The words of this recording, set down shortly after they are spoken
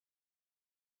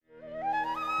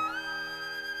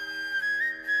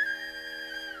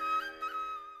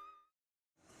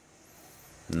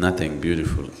Nothing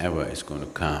beautiful ever is going to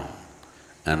come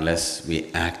unless we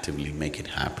actively make it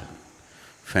happen.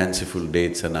 Fanciful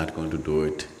dates are not going to do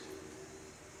it.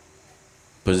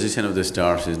 Position of the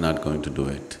stars is not going to do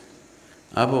it.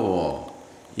 Above all,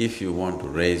 if you want to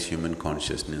raise human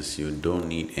consciousness, you don't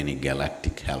need any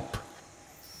galactic help.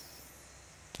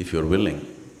 If you're willing,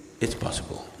 it's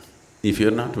possible. If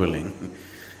you're not willing,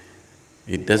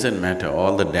 it doesn't matter,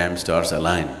 all the damn stars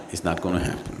align, it's not going to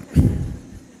happen.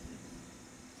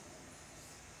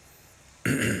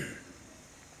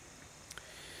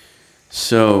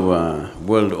 So,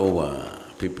 world over,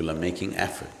 people are making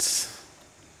efforts.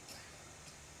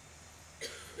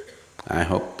 I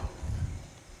hope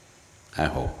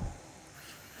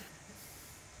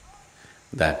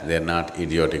that they're not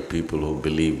idiotic people who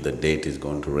believe the date is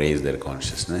going to raise their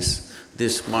consciousness. They're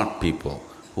smart people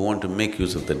who want to make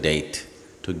use of the date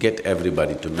to get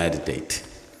everybody to meditate.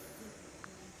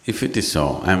 If it is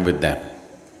so, I'm with them.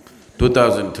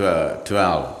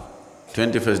 2012,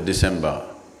 21st December,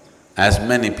 as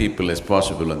many people as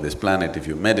possible on this planet, if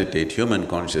you meditate, human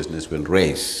consciousness will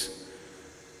raise.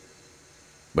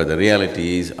 But the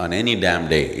reality is, on any damn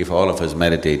day, if all of us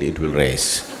meditate, it will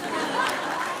raise.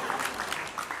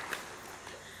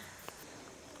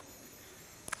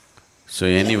 So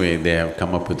anyway, they have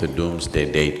come up with a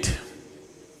doomsday date.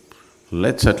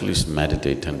 Let's at least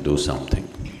meditate and do something.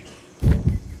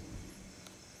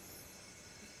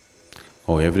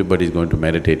 Oh, everybody's going to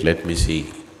meditate, let me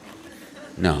see.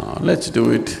 No, let's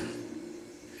do it.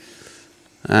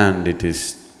 And it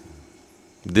is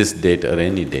this date or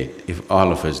any date, if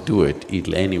all of us do it,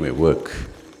 it'll anyway work.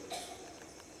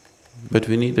 But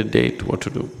we need a date, what to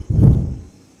do?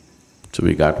 So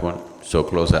we got one, so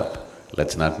close up,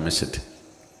 let's not miss it.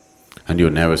 And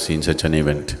you've never seen such an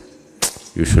event,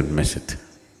 you should miss it.